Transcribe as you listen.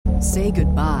Say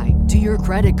goodbye to your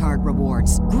credit card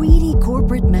rewards. Greedy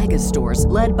corporate mega stores,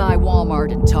 led by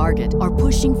Walmart and Target, are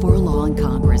pushing for a law in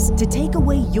Congress to take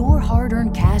away your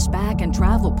hard-earned cash back and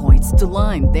travel points to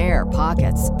line their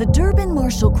pockets. The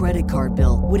Durbin-Marshall credit card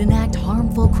bill would enact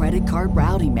harmful credit card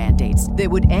routing mandates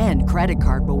that would end credit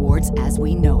card rewards as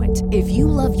we know it. If you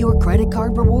love your credit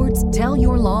card rewards, tell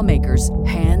your lawmakers,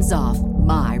 hands off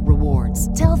my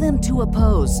rewards. Tell them to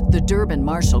oppose the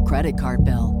Durbin-Marshall credit card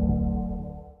bill.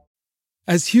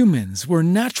 As humans, we're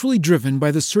naturally driven by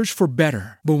the search for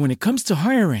better. But when it comes to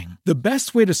hiring, the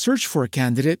best way to search for a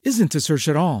candidate isn't to search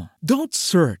at all. Don't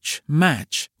search,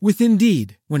 match with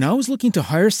Indeed. When I was looking to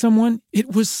hire someone,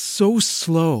 it was so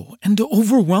slow and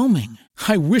overwhelming.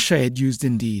 I wish I had used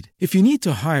Indeed. If you need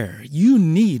to hire, you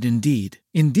need Indeed.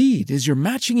 Indeed is your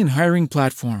matching and hiring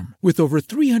platform with over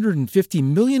 350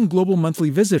 million global monthly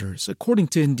visitors, according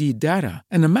to Indeed data,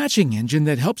 and a matching engine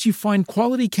that helps you find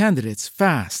quality candidates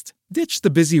fast. Ditch the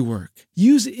busy work.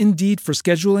 Use Indeed for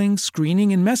scheduling,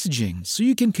 screening, and messaging so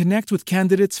you can connect with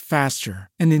candidates faster.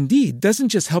 And Indeed doesn't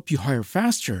just help you hire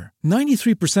faster.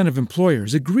 93% of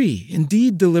employers agree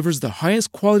Indeed delivers the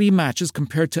highest quality matches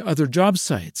compared to other job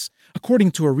sites,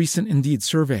 according to a recent Indeed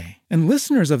survey. And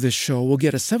listeners of this show will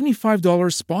get a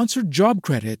 $75 sponsored job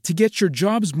credit to get your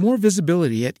jobs more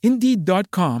visibility at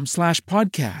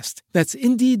Indeed.com/podcast. That's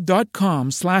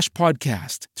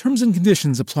Indeed.com/podcast. Terms and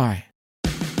conditions apply.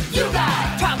 You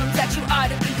got problems that you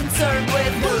ought to be concerned with.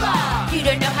 Moolah! You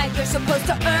don't know how you're supposed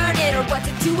to earn it, or what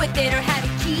to do with it, or how to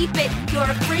keep it. You're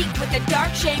a freak with a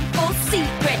dark, shameful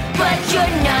secret. But you're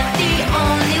not the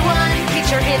only one.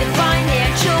 Picture hidden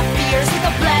financial fears with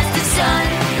a blast of sun.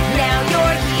 Now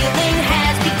your healing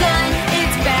has begun.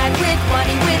 It's Bad with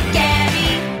Money with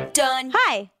Gabby Dunn.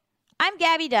 Hi, I'm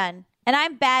Gabby Dunn, and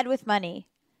I'm bad with money.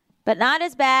 But not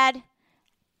as bad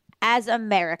as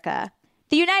America.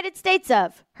 The United States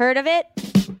of. Heard of it?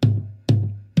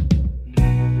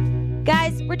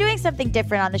 Guys, we're doing something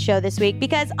different on the show this week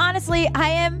because honestly, I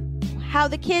am, how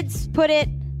the kids put it,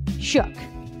 shook.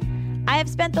 I have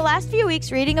spent the last few weeks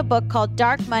reading a book called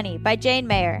Dark Money by Jane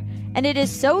Mayer, and it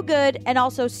is so good and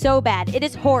also so bad. It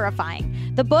is horrifying.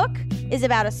 The book is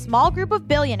about a small group of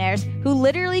billionaires who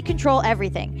literally control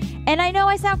everything. And I know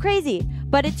I sound crazy,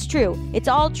 but it's true. It's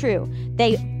all true.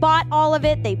 They bought all of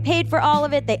it. They paid for all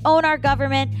of it. They own our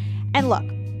government. And look,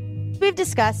 we've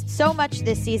discussed so much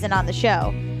this season on the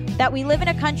show that we live in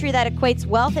a country that equates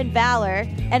wealth and valor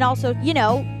and also,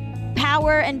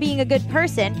 power and being a good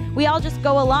person. We all just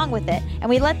go along with it, and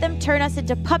we let them turn us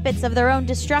into puppets of their own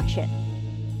destruction.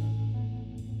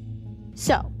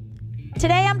 So,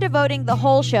 today I'm devoting the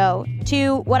whole show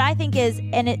to what I think is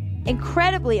an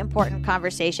incredibly important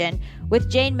conversation with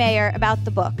Jane Mayer about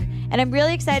the book. And I'm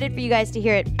really excited for you guys to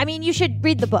hear it. I mean, you should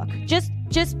read the book. Just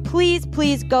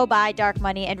please go buy Dark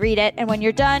Money and read it. And when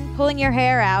you're done pulling your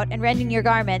hair out and rending your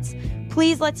garments,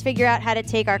 please let's figure out how to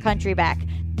take our country back.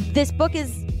 This book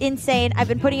is insane. I've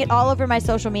been putting it all over my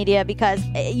social media because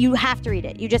you have to read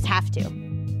it. You just have to.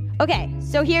 Okay,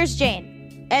 so here's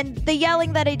Jane. And the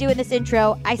yelling that I do in this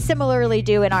intro, I similarly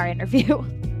do in our interview.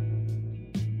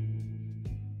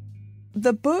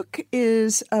 The book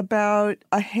is about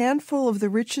a handful of the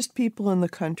richest people in the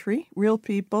country, real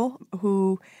people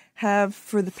who have,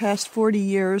 for the past 40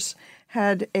 years,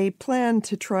 had a plan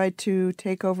to try to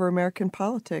take over American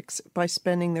politics by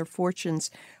spending their fortunes,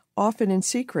 often in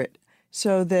secret,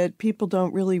 so that people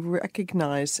don't really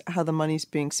recognize how the money's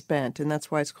being spent, and that's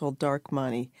why it's called Dark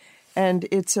Money. And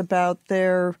it's about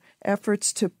their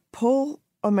efforts to pull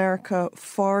America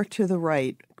far to the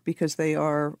right, because they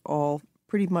are all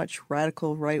pretty much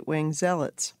radical right-wing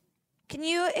zealots. Can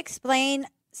you explain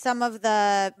some of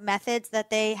the methods that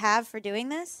they have for doing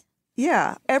this?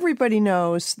 Yeah, everybody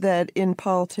knows that in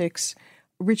politics,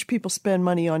 rich people spend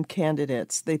money on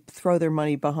candidates. They throw their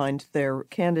money behind their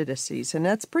candidacies, and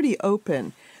that's pretty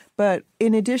open. But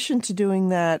in addition to doing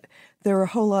that, there are a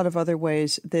whole lot of other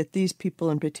ways that these people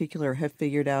in particular have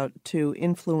figured out to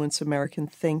influence American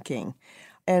thinking.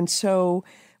 And so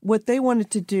what they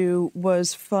wanted to do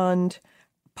was fund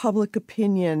public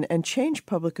opinion and change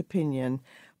public opinion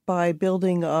by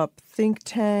building up think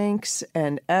tanks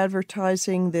and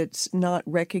advertising that's not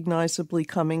recognizably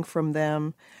coming from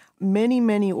them.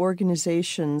 Many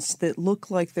organizations that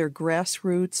look like they're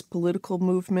grassroots political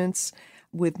movements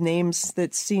with names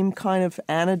that seem kind of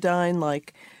anodyne,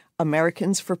 like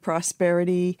Americans for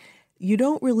Prosperity. You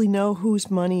don't really know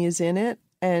whose money is in it.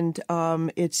 And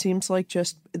it seems like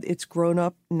just it's grown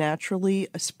up naturally,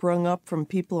 sprung up from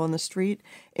people on the street.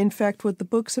 In fact, what the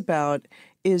book's about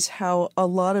is how a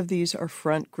lot of these are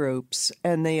front groups,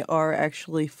 and they are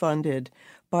actually funded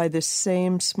by the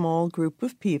same small group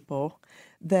of people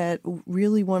that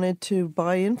really wanted to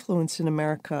buy influence in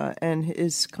America and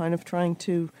is kind of trying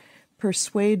to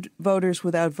persuade voters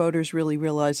without voters really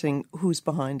realizing who's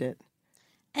behind it.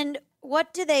 And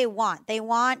what do they want? They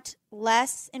want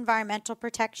less environmental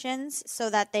protections so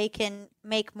that they can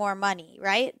make more money,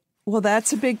 right? Well,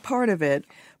 that's a big part of it.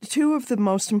 Two of the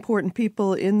most important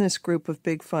people in this group of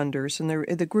big funders, and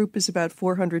the group is about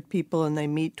 400 people and they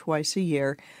meet twice a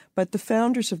year, but the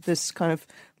founders of this kind of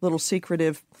little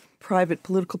secretive private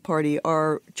political party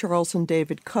are Charles and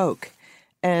David Koch,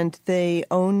 and they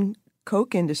own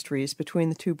Koch Industries between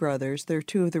the two brothers. They're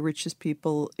two of the richest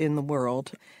people in the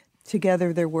world.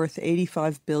 Together, they're worth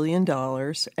 $85 billion,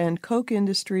 and Koch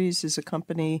Industries is a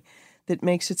company that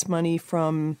makes its money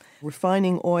from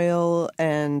refining oil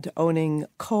and owning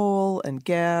coal and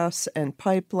gas and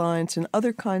pipelines and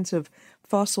other kinds of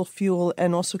fossil fuel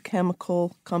and also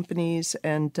chemical companies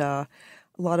and a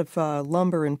lot of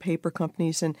lumber and paper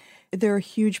companies. And they're a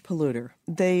huge polluter.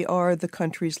 They are the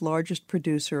country's largest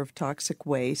producer of toxic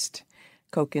waste.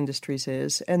 Koch Industries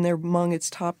is, and they're among its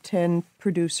top 10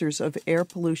 producers of air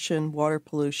pollution, water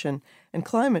pollution, and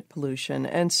climate pollution.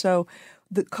 And so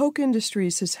the Koch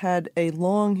Industries has had a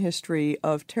long history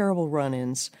of terrible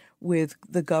run-ins with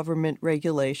the government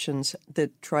regulations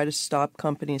that try to stop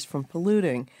companies from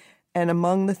polluting. And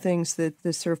among the things that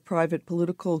this sort of private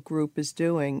political group is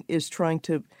doing is trying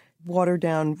to water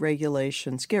down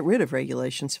regulations, get rid of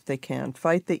regulations if they can,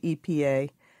 fight the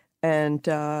EPA,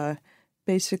 and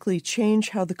basically change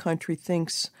how the country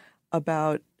thinks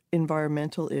about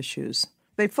environmental issues.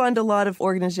 They fund a lot of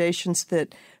organizations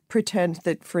that pretend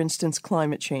that, for instance,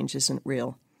 climate change isn't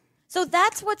real. So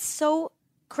that's what's so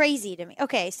crazy to me.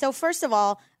 Okay, so first of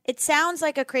all, it sounds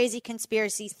like a crazy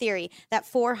conspiracy theory that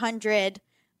 400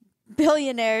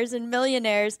 billionaires and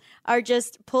millionaires are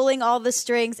just pulling all the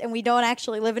strings and we don't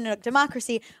actually live in a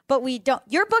democracy, but we don't.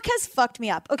 Your book has fucked me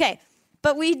up. Okay,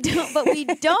 but we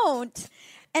don't.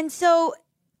 And so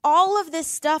all of this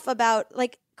stuff about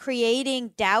like creating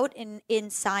doubt in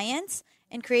science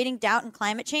and creating doubt in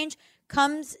climate change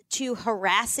comes to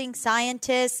harassing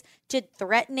scientists, to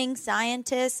threatening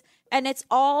scientists. And it's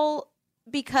all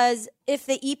because if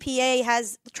the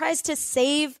EPA tries to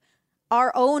save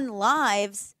our own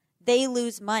lives, they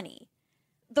lose money.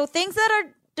 The things that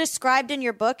are described in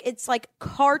your book, it's like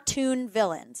cartoon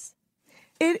villains.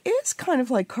 It is kind of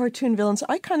like cartoon villains.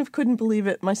 I kind of couldn't believe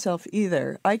it myself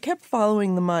either. I kept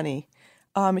following the money.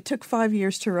 It took 5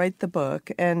 years to write the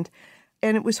book, and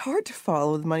it was hard to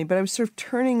follow the money, but I was sort of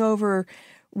turning over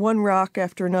one rock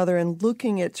after another and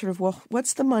looking at sort of, well,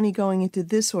 what's the money going into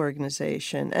this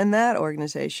organization and that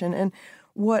organization? And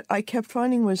what I kept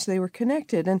finding was they were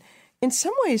connected. And in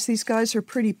some ways, these guys are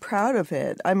pretty proud of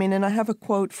it. I mean, and I have a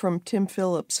quote from Tim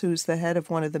Phillips, who's the head of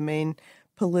one of the main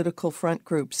political front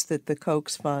groups that the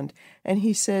Kochs fund. And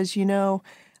he says,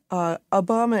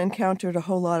 Obama encountered a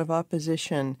whole lot of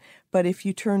opposition, but if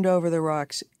you turned over the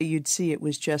rocks, you'd see it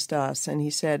was just us. And he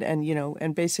said,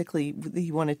 and basically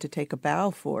he wanted to take a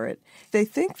bow for it. They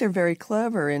think they're very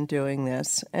clever in doing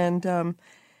this. And,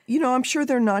 I'm sure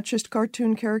they're not just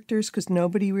cartoon characters because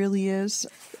nobody really is.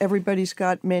 Everybody's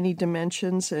got many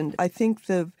dimensions. And I think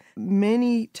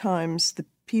many times the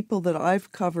people that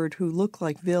I've covered who look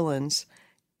like villains,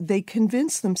 they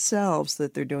convince themselves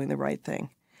that they're doing the right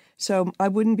thing. So I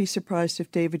wouldn't be surprised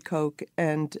if David Koch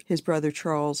and his brother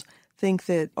Charles think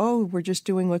that, we're just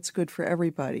doing what's good for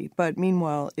everybody. But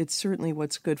meanwhile, it's certainly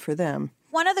what's good for them.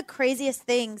 One of the craziest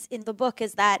things in the book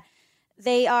is that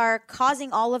they are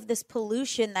causing all of this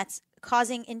pollution that's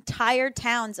causing entire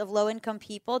towns of low-income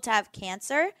people to have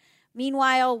cancer.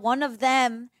 Meanwhile, one of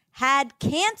them had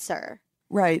cancer.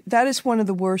 Right. That is one of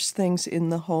the worst things in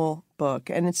the whole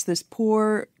book. And it's this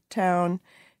poor town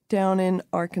down in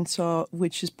Arkansas,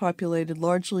 which is populated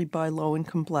largely by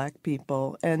low-income black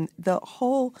people. And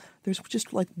there's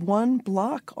just like one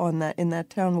block in that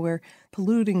town where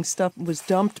polluting stuff was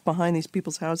dumped behind these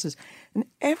people's houses. And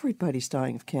everybody's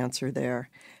dying of cancer there.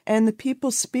 And the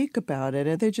people speak about it,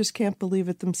 and they just can't believe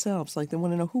it themselves. Like, they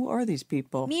want to know, who are these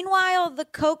people? Meanwhile, the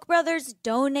Koch brothers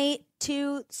donate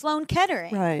to Sloan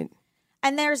Kettering. Right.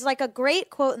 And there's like a great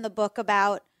quote in the book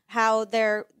about how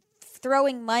they're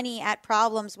throwing money at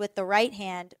problems with the right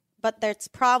hand, but there's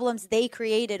problems they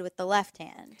created with the left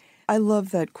hand. I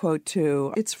love that quote,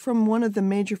 too. It's from one of the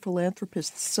major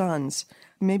philanthropist's sons,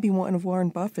 maybe one of Warren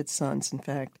Buffett's sons, in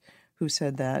fact, who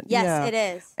said that. Yes, It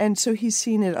is. And so he's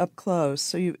seen it up close.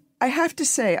 So I have to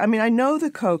say, I mean, I know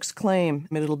the Kochs claim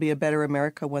that it'll be a better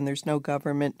America when there's no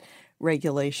government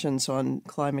regulations on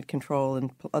climate control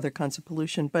and other kinds of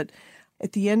pollution, but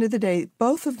at the end of the day,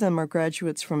 both of them are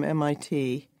graduates from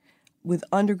MIT with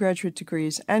undergraduate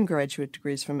degrees and graduate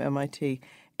degrees from MIT.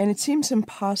 And it seems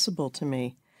impossible to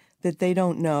me that they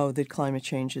don't know that climate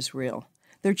change is real.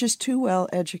 They're just too well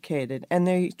educated, and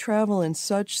they travel in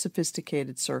such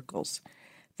sophisticated circles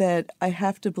that I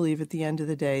have to believe at the end of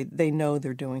the day, they know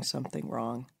they're doing something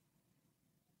wrong.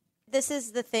 This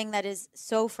is the thing that is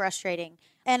so frustrating.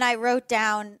 And I wrote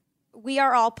down, we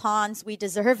are all pawns, we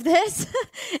deserve this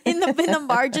in the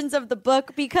margins of the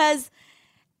book, because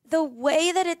the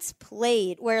way that it's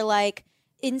played, where like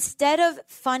instead of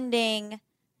funding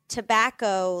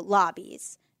tobacco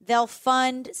lobbies, they'll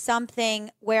fund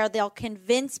something where they'll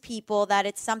convince people that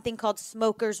it's something called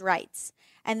smokers' rights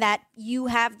and that you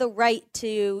have the right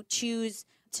to choose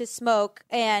to smoke,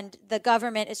 and the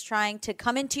government is trying to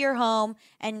come into your home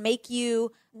and make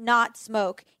you not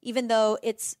smoke, even though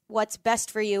it's what's best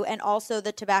for you. And also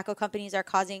the tobacco companies are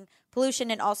causing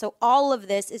pollution. And also all of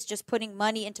this is just putting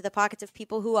money into the pockets of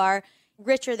people who are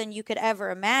richer than you could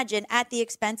ever imagine at the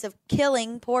expense of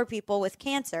killing poor people with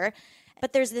cancer.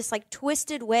 But there's this like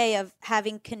twisted way of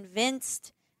having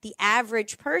convinced the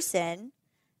average person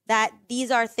that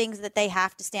these are things that they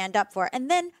have to stand up for. And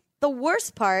then the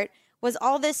worst part was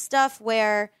all this stuff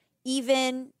where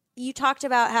even you talked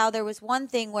about how there was one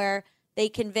thing where they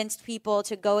convinced people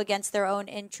to go against their own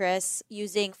interests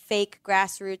using fake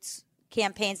grassroots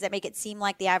campaigns that make it seem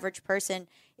like the average person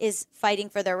is fighting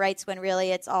for their rights when really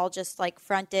it's all just like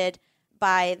fronted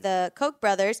by the Koch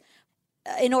brothers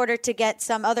in order to get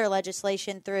some other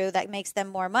legislation through that makes them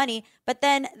more money. But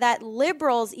then that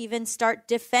liberals even start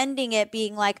defending it,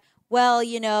 being like, well,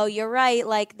 you know, you're right.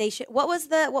 Like they should. What was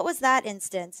that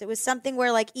instance? It was something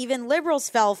where like even liberals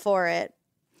fell for it.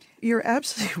 You're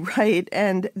absolutely right.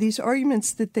 And these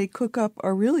arguments that they cook up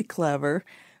are really clever.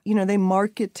 You know, they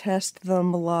market test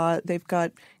them a lot. They've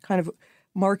got kind of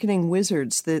marketing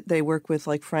wizards that they work with,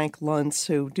 like Frank Luntz,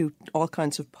 who do all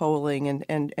kinds of polling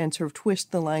and sort of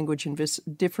twist the language in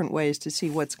different ways to see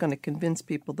what's going to convince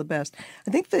people the best.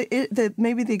 I think that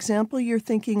maybe the example you're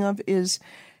thinking of is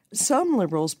some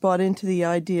liberals bought into the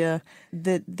idea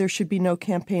that there should be no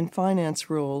campaign finance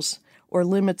rules or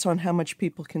limits on how much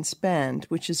people can spend,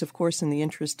 which is, of course, in the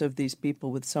interest of these people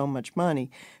with so much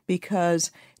money,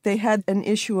 because they had an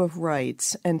issue of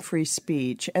rights and free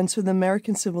speech. And so the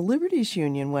American Civil Liberties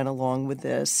Union went along with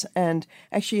this. And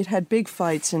actually, it had big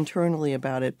fights internally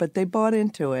about it, but they bought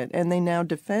into it. And they now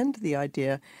defend the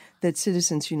idea that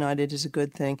Citizens United is a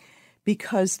good thing,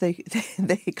 because they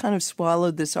kind of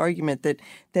swallowed this argument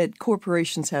that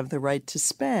corporations have the right to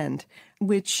spend,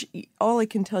 which all I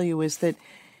can tell you is that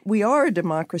we are a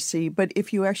democracy, but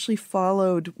if you actually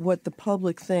followed what the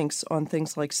public thinks on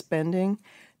things like spending,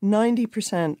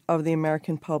 90% of the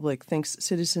American public thinks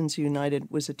Citizens United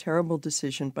was a terrible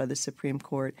decision by the Supreme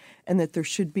Court, and that there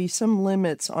should be some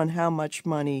limits on how much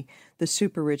money the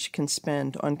super rich can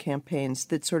spend on campaigns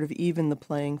that sort of even the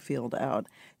playing field out.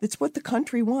 That's what the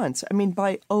country wants. I mean,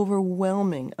 by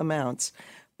overwhelming amounts.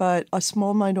 But a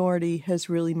small minority has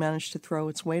really managed to throw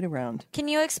its weight around. Can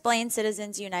you explain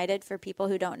Citizens United for people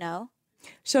who don't know?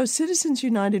 So Citizens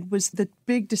United was the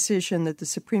big decision that the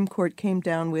Supreme Court came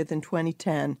down with in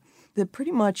 2010 that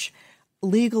pretty much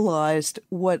legalized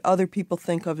what other people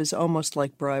think of as almost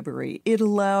like bribery. It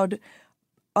allowed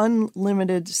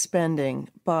unlimited spending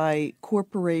by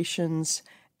corporations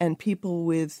and people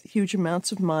with huge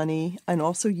amounts of money, and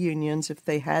also unions if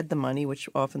they had the money, which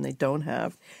often they don't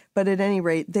have. But at any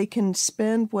rate, they can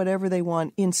spend whatever they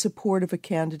want in support of a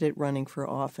candidate running for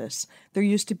office. There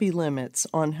used to be limits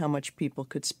on how much people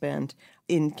could spend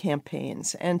in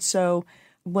campaigns. And so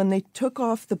when they took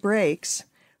off the brakes,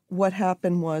 what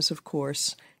happened was, of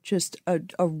course, just a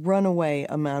runaway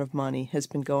amount of money has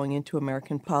been going into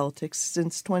American politics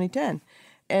since 2010.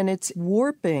 And it's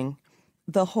warping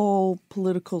the whole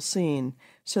political scene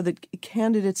so that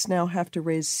candidates now have to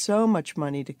raise so much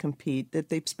money to compete that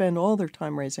they spend all their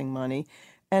time raising money.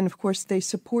 And, of course, they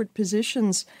support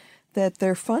positions that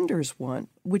their funders want,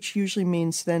 which usually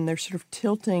means then they're sort of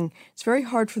tilting. It's very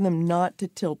hard for them not to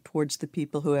tilt towards the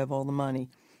people who have all the money.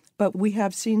 But we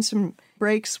have seen some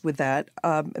breaks with that.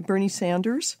 Bernie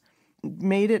Sanders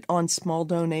made it on small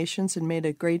donations and made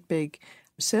a great big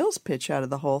sales pitch out of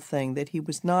the whole thing, that he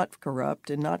was not corrupt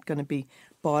and not going to be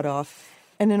bought off.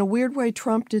 And in a weird way,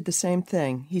 Trump did the same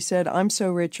thing. He said, I'm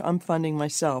so rich, I'm funding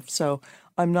myself, so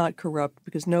I'm not corrupt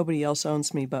because nobody else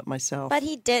owns me but myself. But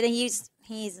he did. He's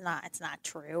not. It's not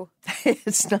true.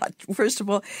 It's not. First of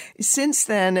all, since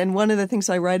then, and one of the things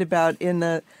I write about in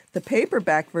the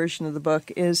paperback version of the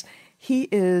book is he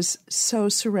is so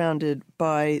surrounded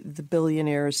by the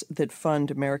billionaires that fund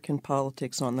American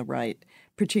politics on the right,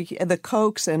 the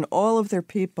Kochs and all of their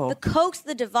people. The Kochs,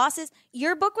 the DeVosses.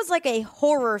 Your book was like a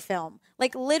horror film.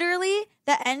 Like literally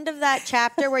the end of that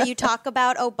chapter where you talk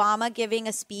about Obama giving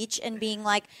a speech and being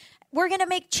like, we're going to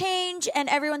make change, and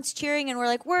everyone's cheering, and we're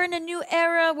like, we're in a new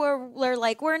era, we're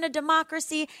like, we're in a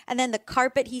democracy, and then the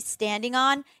carpet he's standing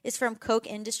on is from Koch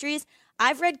Industries.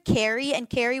 I've read Carrie, and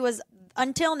Carrie was,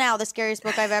 until now, the scariest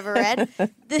book I've ever read.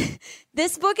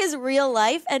 This book is real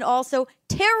life and also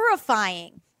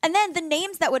terrifying. And then the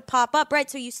names that would pop up, right?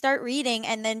 So you start reading,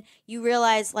 and then you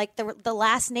realize, like, the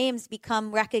last names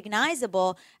become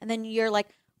recognizable, and then you're like,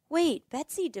 wait,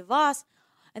 Betsy DeVos.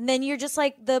 And then you're just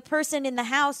like the person in the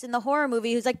house in the horror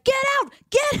movie who's like, get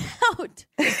out.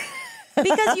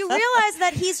 Because you realize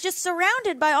that he's just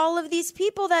surrounded by all of these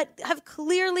people that have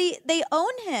clearly, they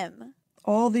own him.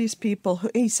 All these people.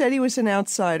 He said he was an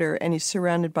outsider, and he's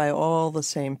surrounded by all the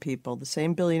same people, the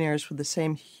same billionaires with the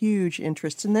same huge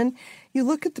interests. And then you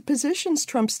look at the positions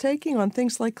Trump's taking on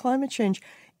things like climate change.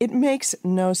 It makes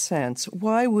no sense.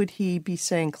 Why would he be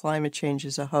saying climate change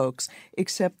is a hoax,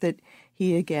 except that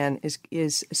he, again,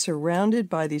 is surrounded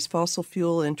by these fossil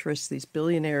fuel interests, these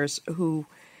billionaires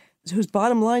whose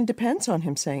bottom line depends on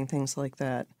him saying things like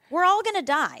that. We're all going to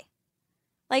die.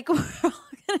 Like, we're all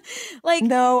gonna, like.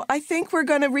 No, I think we're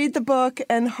going to read the book,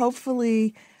 and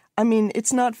hopefully, I mean,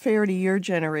 it's not fair to your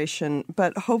generation,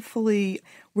 but hopefully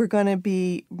we're going to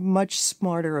be much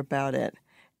smarter about it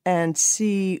and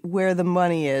see where the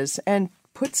money is and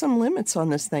put some limits on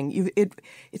this thing.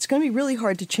 It's going to be really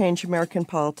hard to change American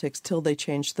politics till they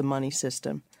change the money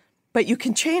system. But you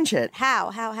can change it.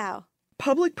 How?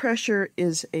 Public pressure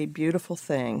is a beautiful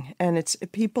thing, and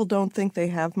people don't think they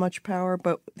have much power,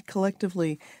 but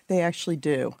collectively they actually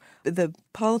do. The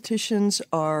politicians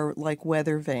are like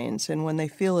weather vanes, and when they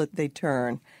feel it, they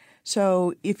turn.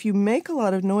 So if you make a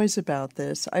lot of noise about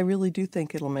this, I really do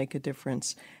think it'll make a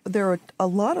difference. There are a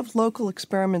lot of local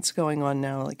experiments going on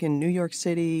now, like in New York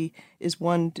City is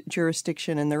one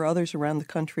jurisdiction, and there are others around the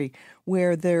country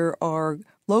where there are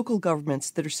local governments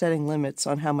that are setting limits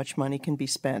on how much money can be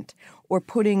spent, or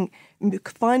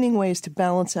finding ways to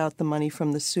balance out the money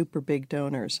from the super big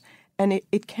donors. And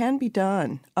it can be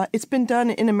done. It's been done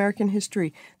in American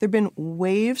history. There have been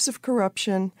waves of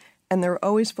corruption, and they're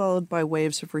always followed by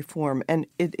waves of reform. And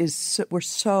we're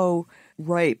so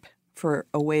ripe for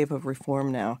a wave of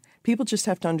reform now. People just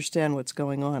have to understand what's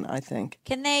going on, I think.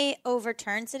 Can they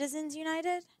overturn Citizens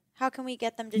United? How can we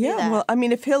get them to do that? Yeah, well, I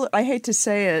mean, I hate to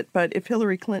say it, but if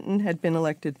Hillary Clinton had been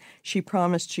elected, she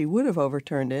promised she would have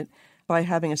overturned it by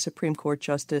having a Supreme Court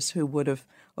justice who would have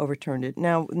overturned it.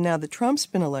 Now that Trump's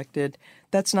been elected,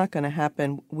 that's not going to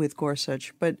happen with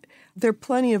Gorsuch. But there are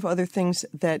plenty of other things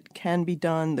that can be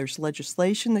done. There's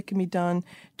legislation that can be done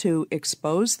to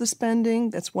expose the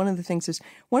spending. That's one of the things.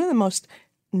 One of the most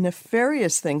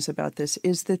nefarious things about this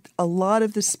is that a lot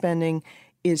of the spending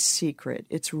is secret.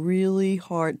 It's really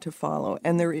hard to follow.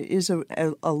 And there is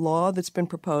a law that's been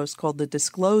proposed called the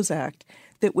Disclose Act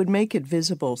that would make it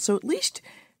visible. So at least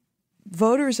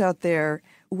voters out there,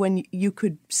 when you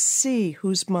could see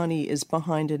whose money is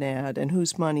behind an ad and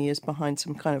whose money is behind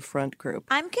some kind of front group.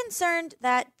 I'm concerned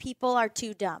that people are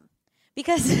too dumb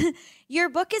because your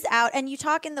book is out and you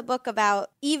talk in the book about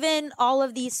even all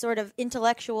of these sort of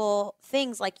intellectual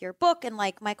things like your book and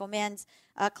like Michael Mann's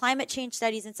climate change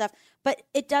studies and stuff. But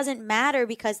it doesn't matter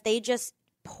because they just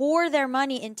pour their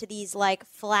money into these like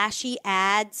flashy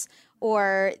ads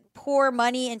or pour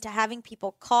money into having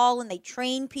people call, and they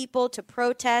train people to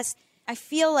protest. I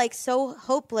feel like so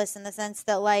hopeless in the sense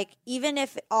that like even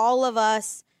if all of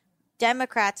us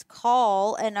Democrats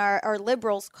call and our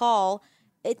liberals call,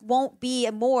 it won't be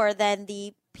more than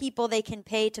the people they can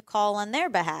pay to call on their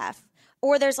behalf.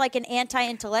 Or there's like an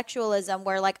anti-intellectualism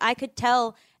where like I could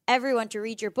tell everyone to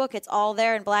read your book. It's all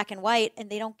there in black and white and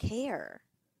they don't care.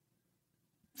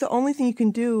 The only thing you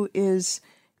can do is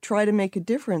try to make a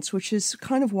difference, which is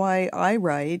kind of why I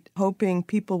write, hoping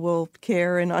people will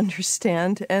care and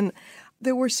understand. And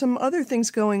there were some other things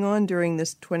going on during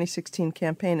this 2016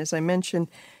 campaign. As I mentioned,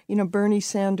 Bernie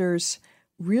Sanders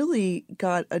really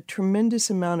got a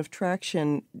tremendous amount of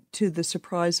traction to the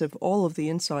surprise of all of the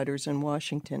insiders in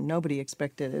Washington. Nobody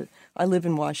expected it. I live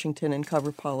in Washington and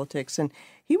cover politics, and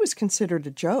he was considered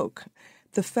a joke.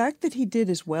 The fact that he did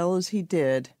as well as he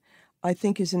did, I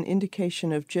think, is an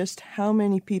indication of just how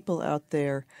many people out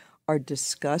there are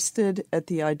disgusted at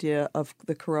the idea of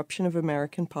the corruption of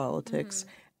American politics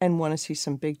and want to see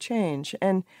some big change.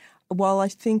 And while I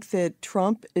think that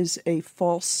Trump is a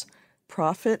false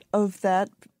prophet of that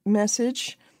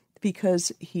message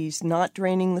because he's not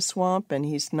draining the swamp and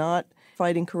he's not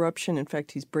fighting corruption. In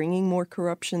fact, he's bringing more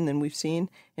corruption than we've seen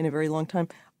in a very long time.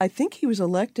 I think he was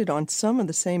elected on some of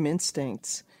the same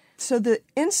instincts. So the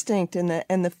instinct and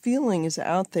the feeling is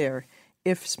out there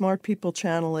if smart people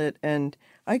channel it. And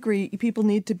I agree, people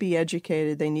need to be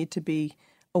educated. They need to be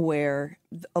aware.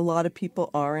 A lot of people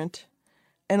aren't.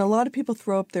 And a lot of people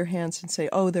throw up their hands and say,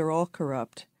 oh, they're all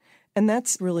corrupt. And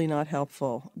that's really not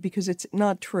helpful because it's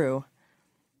not true.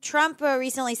 Trump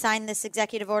recently signed this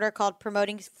executive order called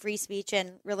Promoting Free Speech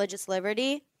and Religious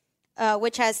Liberty,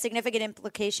 which has significant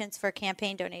implications for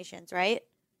campaign donations, right?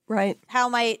 Right. How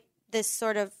might this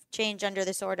sort of change under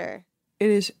this order? It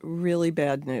is really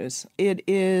bad news. It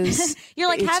is. You're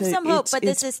like, have some hope, but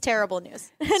this is terrible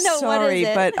news. No, sorry, what is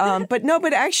it?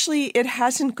 but actually, it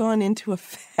hasn't gone into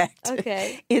effect.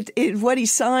 Okay. What he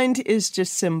signed is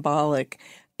just symbolic.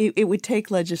 It would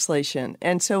take legislation.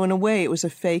 And so in a way, it was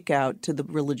a fake out to the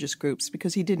religious groups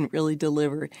because he didn't really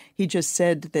deliver. He just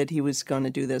said that he was going to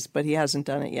do this, but he hasn't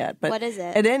done it yet. But what is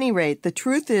it? At any rate, the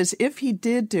truth is, if he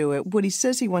did do it, what he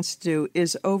says he wants to do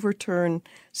is overturn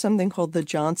something called the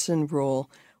Johnson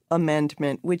Rule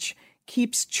Amendment, which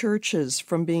keeps churches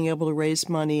from being able to raise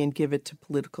money and give it to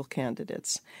political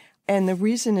candidates. And the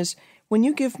reason is, when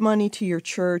you give money to your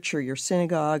church or your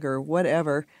synagogue or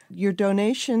whatever, your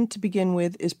donation to begin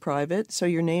with is private, so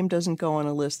your name doesn't go on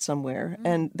a list somewhere,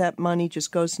 and that money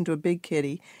just goes into a big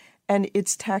kitty, and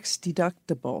it's tax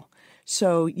deductible.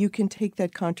 So you can take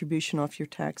that contribution off your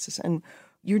taxes. And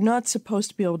you're not supposed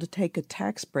to be able to take a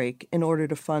tax break in order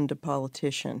to fund a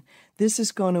politician. This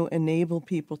is going to enable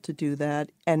people to do that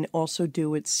and also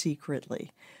do it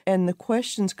secretly. And the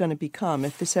question's going to become,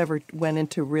 if this ever went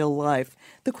into real life,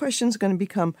 the question's going to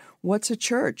become, what's a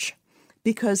church?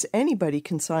 Because anybody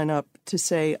can sign up to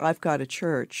say, I've got a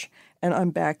church and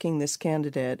I'm backing this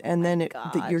candidate. And then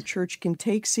your church can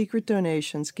take secret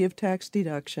donations, give tax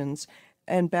deductions,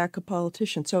 and back a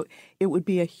politician. So it would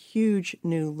be a huge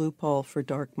new loophole for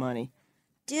dark money.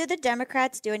 Do the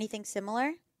Democrats do anything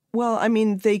similar? Well, I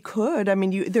mean, they could. I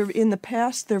mean, in the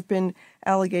past, there have been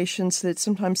allegations that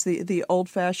sometimes the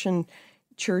old-fashioned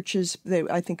churches,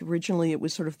 I think originally it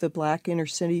was sort of the black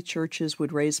inner-city churches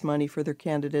would raise money for their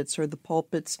candidates, or the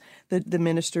pulpits, the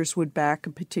ministers would back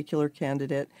a particular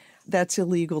candidate. That's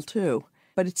illegal, too.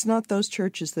 But it's not those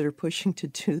churches that are pushing to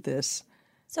do this.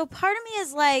 So part of me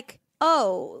is like,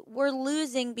 oh, we're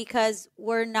losing because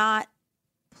we're not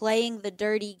playing the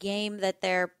dirty game that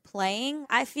they're playing.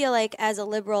 I feel like as a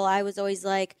liberal, I was always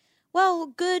like, well,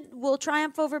 good will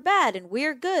triumph over bad and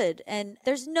we're good. And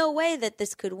there's no way that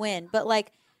this could win. But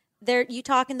like you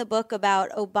talk in the book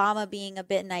about Obama being a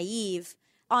bit naive.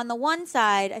 On the one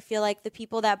side, I feel like the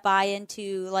people that buy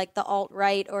into like the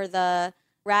alt-right or the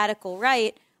radical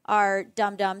right are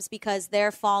dum-dums because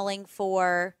they're falling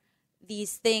for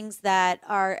these things that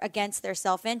are against their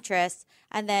self-interest.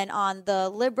 And then on the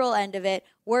liberal end of it,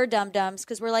 we're dum-dums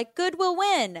because we're like, good will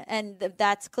win. And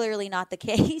that's clearly not the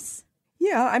case.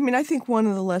 Yeah, I mean, I think one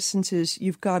of the lessons is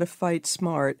you've got to fight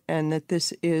smart and that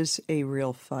this is a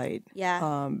real fight.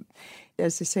 Yeah.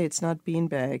 As they say, it's not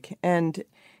beanbag. And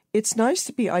it's nice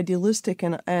to be idealistic,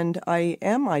 and I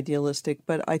am idealistic,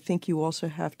 but I think you also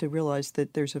have to realize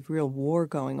that there's a real war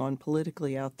going on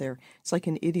politically out there. It's like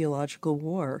an ideological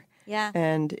war. Yeah.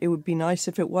 And it would be nice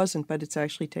if it wasn't, but it's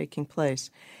actually taking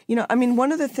place. You know, I mean,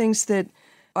 one of the things that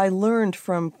I learned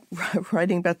from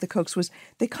writing about the Kochs was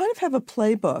they kind of have a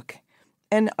playbook.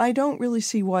 And I don't really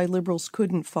see why liberals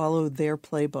couldn't follow their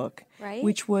playbook, right?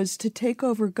 Which was to take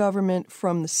over government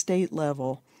from the state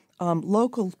level,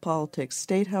 local politics,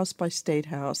 state house by state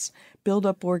house, build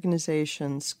up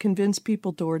organizations, convince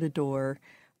people door to door,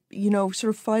 sort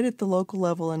of fight at the local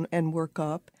level and work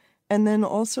up. And then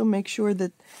also make sure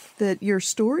that your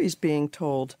story's being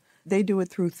told. They do it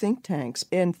through think tanks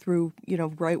and through,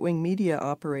 right-wing media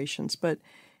operations. But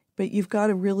you've got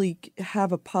to really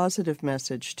have a positive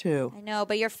message, too. I know,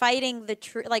 but you're fighting the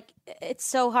truth. Like, it's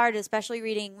so hard, especially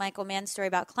reading Michael Mann's story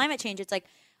about climate change. It's like,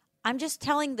 I'm just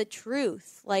telling the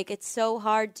truth. Like, it's so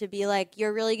hard to be like,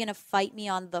 you're really going to fight me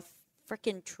on the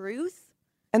freaking truth?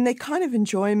 And they kind of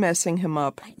enjoy messing him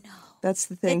up. I know. That's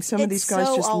the thing. Some of these guys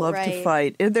so just love to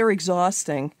fight. They're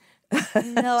exhausting.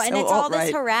 No, and So it's all this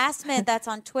alt-right. harassment that's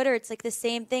on Twitter. It's like the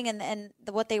same thing and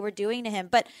what they were doing to him.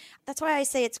 But that's why I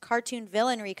say it's cartoon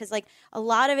villainry, because like a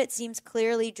lot of it seems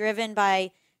clearly driven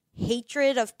by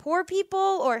hatred of poor people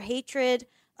or hatred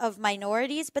of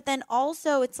minorities. But then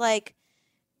also it's like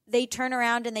they turn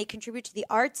around and they contribute to the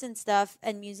arts and stuff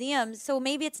and museums. So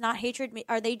maybe it's not hatred.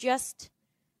 Are they just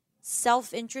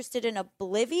self-interested and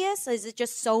oblivious? Is it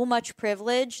just so much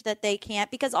privilege that they can't?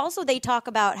 Because also they talk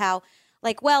about how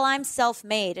like, well, I'm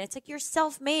self-made. And it's like, you're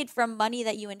self-made from money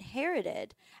that you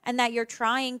inherited and that you're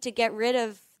trying to get rid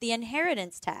of the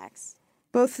inheritance tax.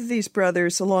 Both of these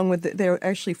brothers, along with, they're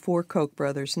actually 4 Koch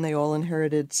brothers, and they all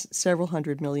inherited several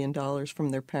 $100 million from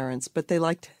their parents. But they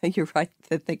like to, you're right,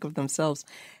 to think of themselves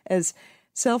as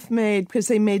self-made because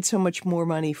they made so much more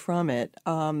money from it.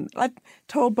 I've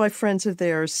told by friends of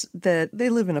theirs that they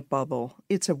live in a bubble.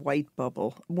 It's a white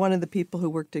bubble. One of the people who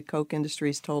worked at Koch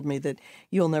Industries told me that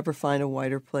you'll never find a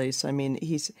whiter place. I mean,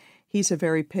 he's a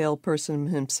very pale person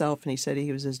himself, and he said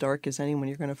he was as dark as anyone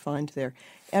you're going to find there.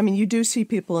 I mean, you do see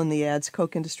people in the ads.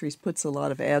 Koch Industries puts a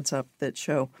lot of ads up that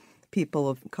show people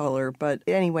of color. But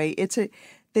anyway,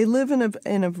 they live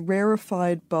in a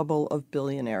rarefied bubble of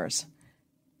billionaires.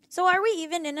 So are we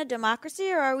even in a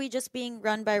democracy, or are we just being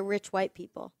run by rich white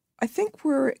people? I think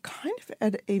we're kind of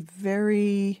at a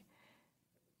very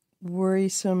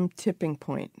worrisome tipping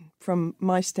point from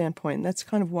my standpoint. And that's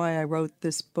kind of why I wrote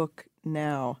this book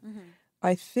now. Mm-hmm.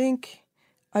 I think,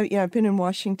 I've been in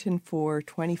Washington for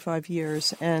 25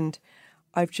 years, and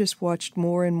I've just watched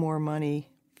more and more money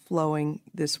flowing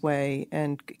this way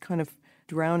and kind of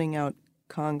drowning out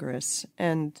Congress.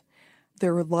 And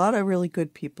there are a lot of really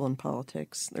good people in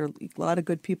politics. There are a lot of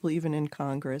good people even in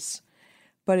Congress.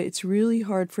 But it's really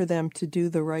hard for them to do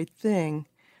the right thing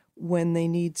when they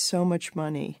need so much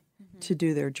money to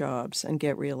do their jobs and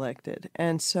get reelected.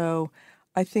 And so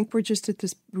I think we're just at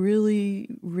this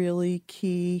really, really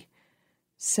key,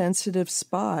 sensitive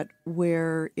spot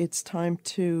where it's time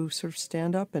to sort of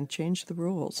stand up and change the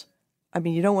rules. I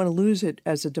mean, you don't want to lose it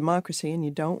as a democracy, and you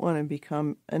don't want to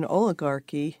become an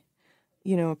oligarchy,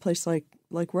 a place like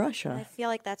Russia. I feel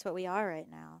like that's what we are right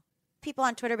now. People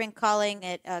on Twitter have been calling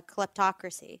it a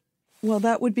kleptocracy. Well,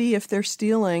 that would be if they're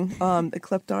stealing. The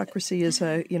kleptocracy is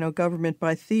a government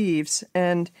by thieves,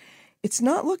 and it's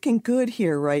not looking good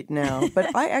here right now.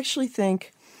 But I actually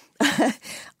think,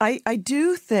 I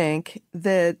do think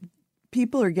that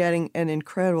people are getting an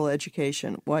incredible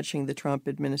education watching the Trump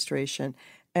administration,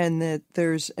 and that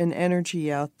there's an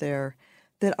energy out there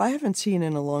that I haven't seen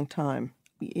in a long time.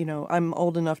 I'm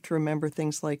old enough to remember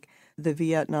things like the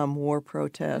Vietnam War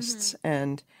protests,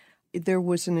 and there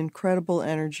was an incredible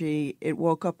energy. It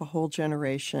woke up a whole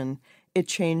generation. It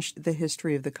changed the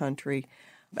history of the country.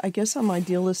 I guess I'm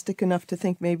idealistic enough to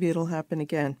think maybe it'll happen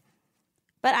again.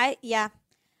 But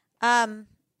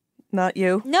Not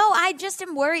you? No, I just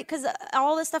am worried because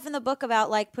all the stuff in the book about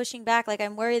like pushing back, like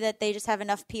I'm worried that they just have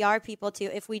enough PR people to,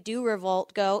 if we do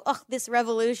revolt, go, oh, this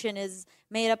revolution is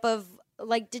made up of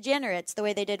like degenerates, the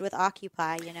way they did with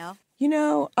Occupy,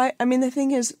 I mean, the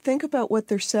thing is, think about what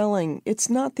they're selling. It's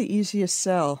not the easiest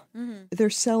sell. Mm-hmm. They're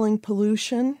selling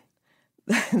pollution.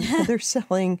 They're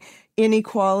selling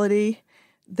inequality.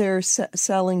 They're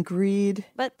selling greed.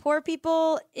 But poor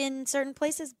people in certain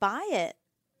places buy it.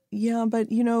 Yeah, but,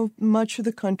 much of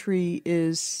the country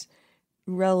is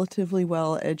relatively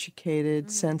well educated,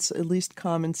 at least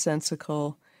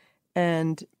commonsensical.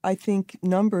 And I think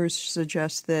numbers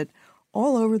suggest that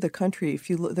all over the country, if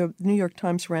you look, the New York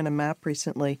Times ran a map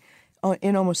recently.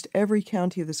 In almost every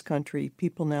county of this country,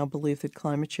 people now believe that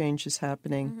climate change is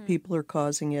happening. People are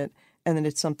causing it, and that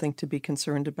it's something to be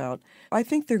concerned about. I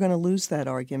think they're going to lose that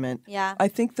argument. Yeah. I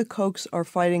think the Kochs are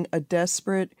fighting a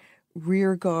desperate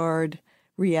rearguard,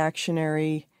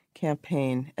 reactionary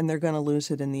campaign, and they're going to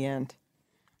lose it in the end.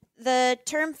 The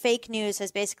term fake news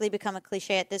has basically become a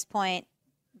cliche at this point.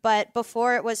 But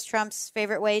before it was Trump's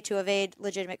favorite way to evade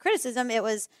legitimate criticism, it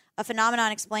was a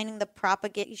phenomenon explaining the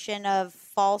propagation of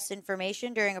false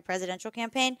information during a presidential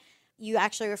campaign. You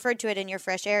actually referred to it in your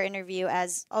Fresh Air interview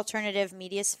as alternative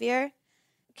media sphere.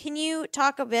 Can you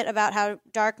talk a bit about how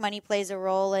dark money plays a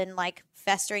role in like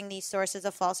festering these sources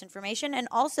of false information? And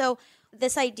also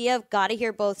this idea of gotta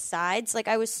hear both sides. Like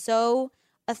a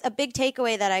big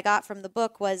takeaway that I got from the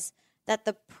book was that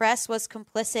the press was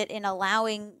complicit in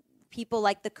allowing people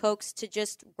like the Kochs to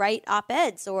just write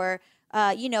op-eds, or,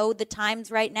 the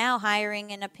Times right now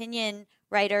hiring an opinion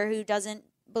writer who doesn't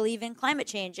believe in climate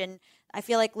change. And I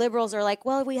feel like liberals are like,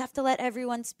 well, we have to let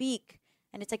everyone speak.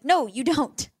 And it's like, no, you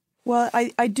don't. Well,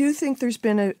 I do think there's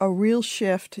been a real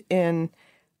shift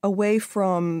away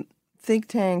from think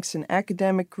tanks and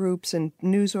academic groups and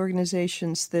news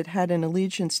organizations that had an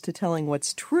allegiance to telling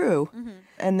what's true,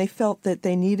 and they felt that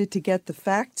they needed to get the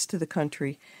facts to the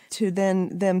country, to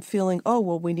then them feeling, oh,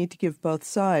 well, we need to give both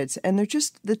sides. And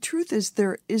the truth is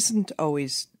there isn't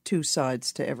always two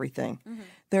sides to everything.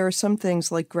 There are some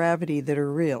things like gravity that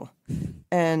are real,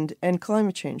 and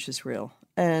climate change is real.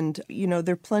 And,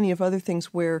 there are plenty of other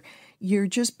things where you're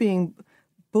just being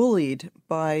bullied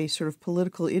by sort of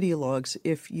political ideologues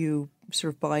if you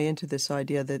sort of buy into this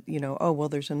idea that, oh, well,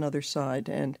 there's another side.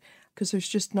 And because there's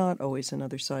just not always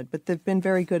another side. But they've been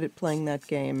very good at playing that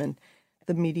game. And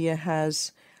the media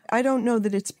has, I don't know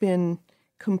that it's been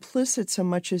complicit so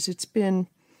much as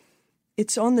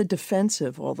it's on the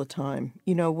defensive all the time.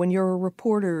 When you're a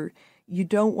reporter, you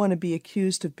don't want to be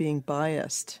accused of being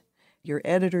biased. Your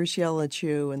editors yell at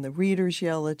you and the readers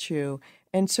yell at you.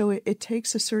 And so it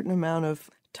takes a certain amount of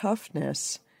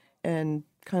toughness and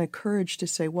kind of courage to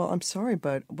say, well, I'm sorry,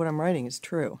 but what I'm writing is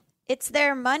true. It's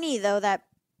their money, though, that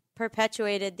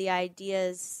perpetuated the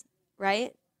ideas,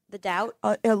 right? The doubt?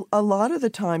 A lot of the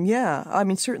time, yeah. I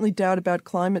mean, certainly doubt about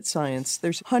climate science.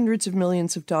 There's hundreds of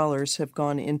millions of dollars have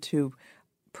gone into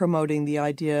promoting the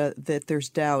idea that there's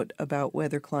doubt about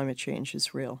whether climate change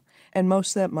is real. And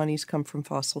most of that money's come from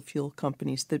fossil fuel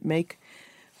companies that make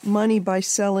money by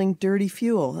selling dirty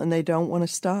fuel, and they don't want to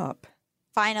stop.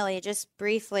 Finally, just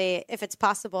briefly, if it's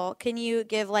possible, can you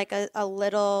give like a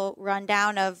little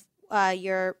rundown of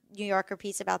your New Yorker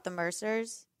piece about the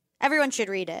Mercers? Everyone should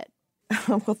read it.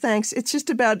 Well, thanks. It's just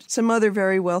about some other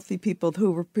very wealthy people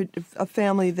who were a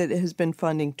family that has been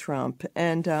funding Trump.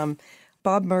 And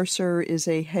Bob Mercer is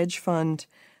a hedge fund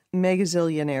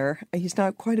megazillionaire. He's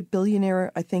not quite a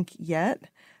billionaire, I think, yet,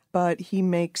 but he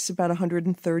makes about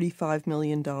 $135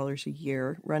 million a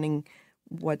year running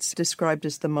what's described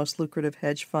as the most lucrative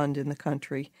hedge fund in the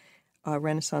country,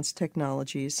 Renaissance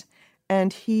Technologies.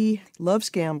 And he loves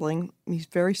gambling. He's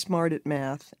very smart at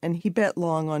math, and he bet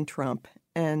long on Trump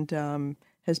and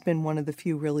has been one of the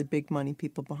few really big money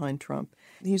people behind Trump.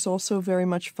 He's also very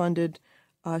much funded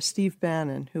Steve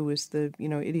Bannon, who was the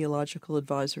ideological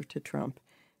advisor to Trump.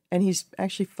 And he's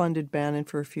actually funded Bannon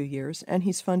for a few years. And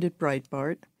he's funded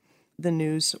Breitbart, the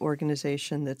news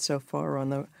organization that's so far on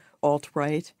the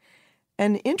alt-right.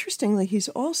 And interestingly, he's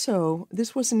also,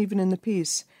 this wasn't even in the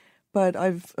piece, but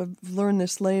I've learned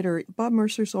this later, Bob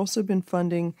Mercer's also been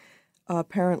funding,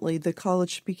 apparently, the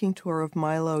college speaking tour of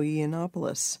Milo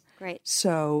Yiannopoulos. Great.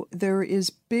 So there is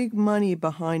big money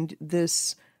behind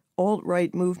this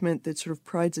alt-right movement that sort of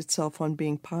prides itself on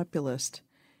being populist.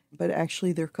 But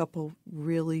actually, there are a couple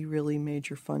really, really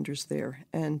major funders there,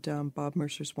 and Bob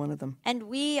Mercer's one of them. And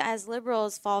we, as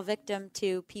liberals, fall victim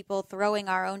to people throwing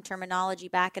our own terminology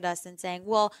back at us and saying,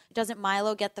 well, doesn't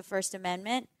Milo get the First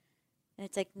Amendment? And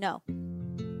it's like, no.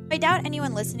 I doubt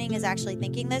anyone listening is actually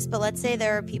thinking this, but let's say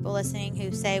there are people listening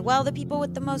who say, well, the people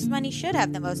with the most money should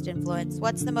have the most influence.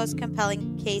 What's the most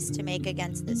compelling case to make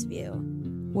against this view?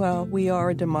 Well, we are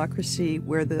a democracy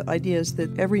where the idea is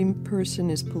that every person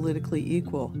is politically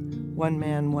equal. One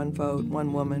man, one vote,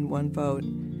 one woman, one vote.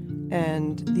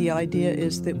 And the idea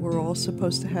is that we're all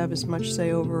supposed to have as much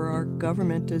say over our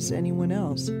government as anyone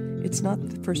else. It's not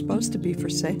supposed to be for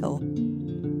sale.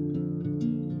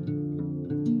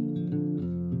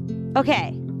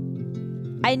 Okay,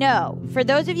 I know. For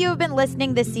those of you who have been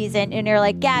listening this season and you're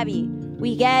like, Gabby,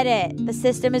 we get it. The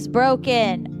system is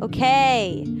broken.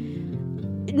 Okay.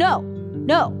 No.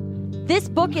 This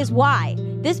book is why.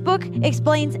 This book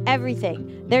explains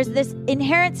everything. There's this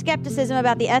inherent skepticism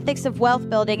about the ethics of wealth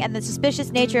building and the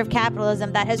suspicious nature of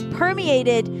capitalism that has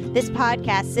permeated this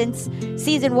podcast since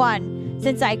season 1,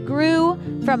 since I grew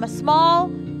from a small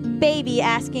baby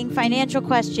asking financial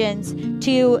questions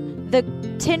to the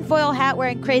tinfoil hat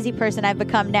wearing crazy person I've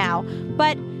become now.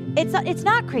 But it's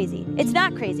not crazy. It's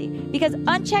not crazy because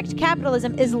unchecked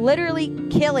capitalism is literally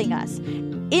killing us.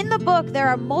 In the book, there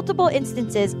are multiple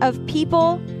instances of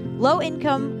people, low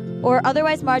income or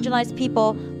otherwise marginalized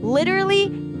people, literally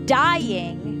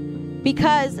dying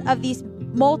because of these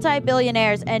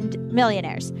multi-billionaires and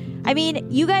millionaires. I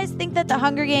mean, you guys think that the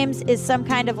Hunger Games is some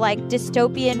kind of like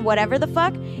dystopian whatever the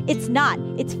fuck? It's not.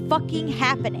 It's fucking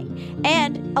happening.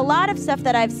 And a lot of stuff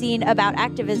that I've seen about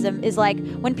activism is like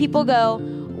when people go,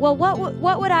 well,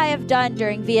 what would I have done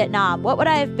during Vietnam? What would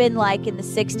I have been like in the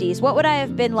 60s? What would I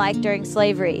have been like during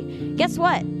slavery? Guess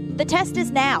what? The test is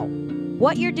now.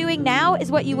 What you're doing now is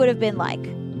what you would have been like.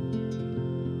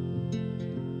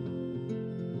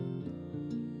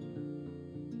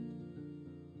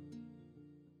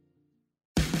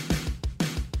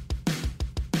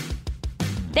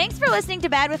 Thanks for listening to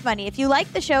Bad with Money. If you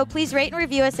like the show, please rate and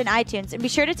review us in iTunes. And be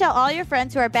sure to tell all your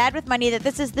friends who are bad with money that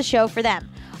this is the show for them.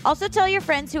 Also tell your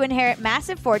friends who inherit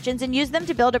massive fortunes and use them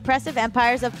to build oppressive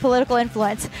empires of political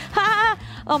influence. Ha!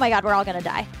 Oh my God, we're all going to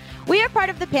die. We are part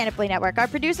of the Panoply Network. Our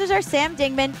producers are Sam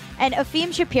Dingman and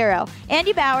Afim Shapiro.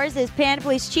 Andy Bowers is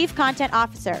Panoply's Chief Content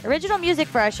Officer. Original music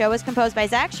for our show was composed by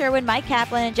Zach Sherwin, Mike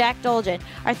Kaplan, and Jack Dolgen.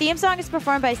 Our theme song is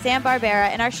performed by Sam Barbera,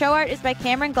 and our show art is by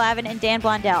Cameron Glavin and Dan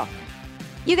Blondell.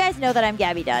 You guys know that I'm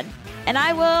Gabby Dunn, and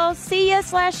I will see ya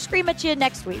 / scream at you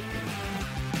next week.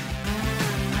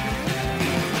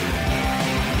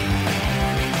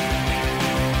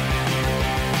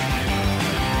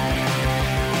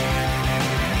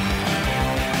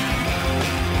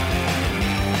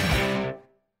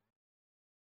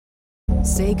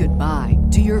 say goodbye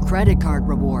to your credit card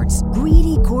rewards.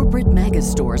 Greedy corporate mega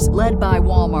stores, led by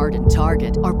Walmart and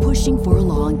Target, are pushing for a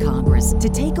law in Congress to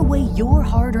take away your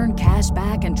hard-earned cash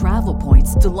back and travel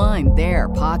points to line their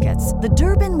pockets. The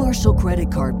Durbin-Marshall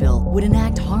credit card bill would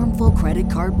enact harmful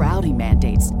credit card routing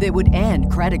mandates that would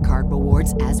end credit card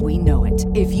rewards as we know it.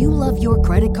 If you love your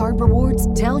credit card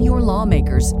rewards, tell your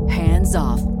lawmakers, hands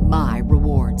off my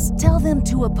rewards. Tell them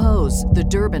to oppose the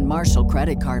Durbin-Marshall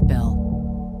credit card bill.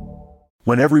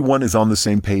 When everyone is on the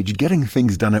same page, getting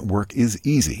things done at work is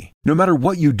easy. No matter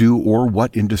what you do or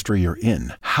what industry you're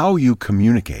in, how you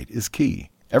communicate is key.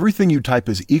 Everything you type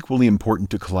is equally important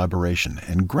to collaboration,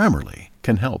 and Grammarly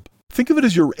can help. Think of it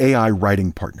as your AI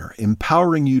writing partner,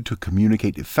 empowering you to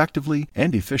communicate effectively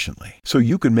and efficiently so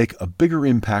you can make a bigger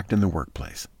impact in the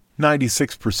workplace.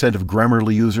 96% of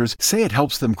Grammarly users say it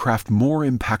helps them craft more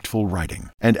impactful writing.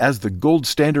 And as the gold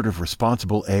standard of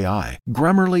responsible AI,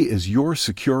 Grammarly is your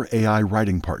secure AI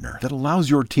writing partner that allows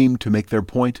your team to make their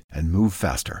point and move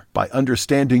faster. By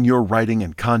understanding your writing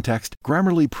and context,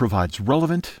 Grammarly provides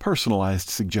relevant,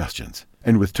 personalized suggestions.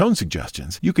 And with tone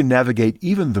suggestions, you can navigate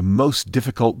even the most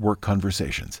difficult work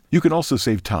conversations. You can also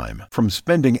save time, from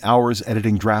spending hours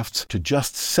editing drafts to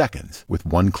just seconds with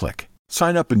one click.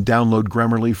 Sign up and download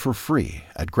Grammarly for free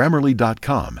at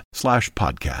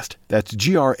Grammarly.com/podcast. That's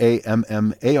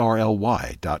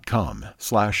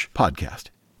GRAMMARLY.com/podcast.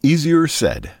 Easier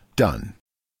said, done.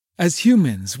 As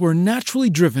humans, we're naturally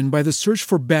driven by the search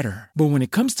for better. But when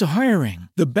it comes to hiring,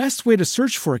 the best way to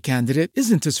search for a candidate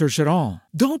isn't to search at all.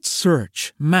 Don't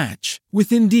search, match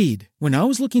with Indeed. When I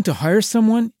was looking to hire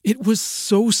someone, it was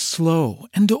so slow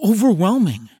and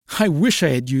overwhelming. I wish I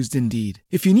had used Indeed.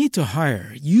 If you need to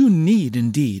hire, you need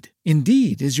Indeed.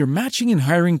 Indeed is your matching and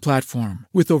hiring platform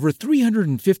with over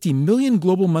 350 million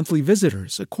global monthly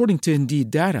visitors, according to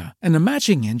Indeed data, and a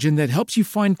matching engine that helps you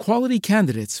find quality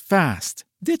candidates fast.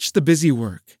 Ditch the busy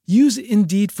work. Use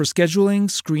Indeed for scheduling,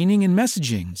 screening, and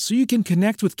messaging so you can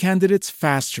connect with candidates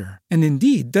faster. And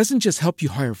Indeed doesn't just help you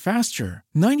hire faster.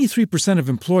 93% of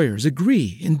employers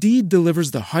agree Indeed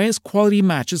delivers the highest quality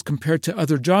matches compared to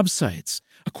other job sites,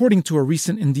 according to a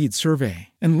recent Indeed survey.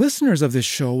 And listeners of this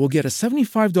show will get a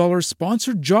 $75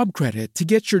 sponsored job credit to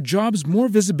get your jobs more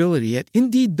visibility at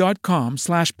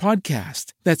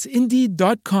Indeed.com/podcast. That's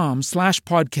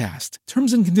Indeed.com/podcast.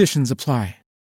 Terms and conditions apply.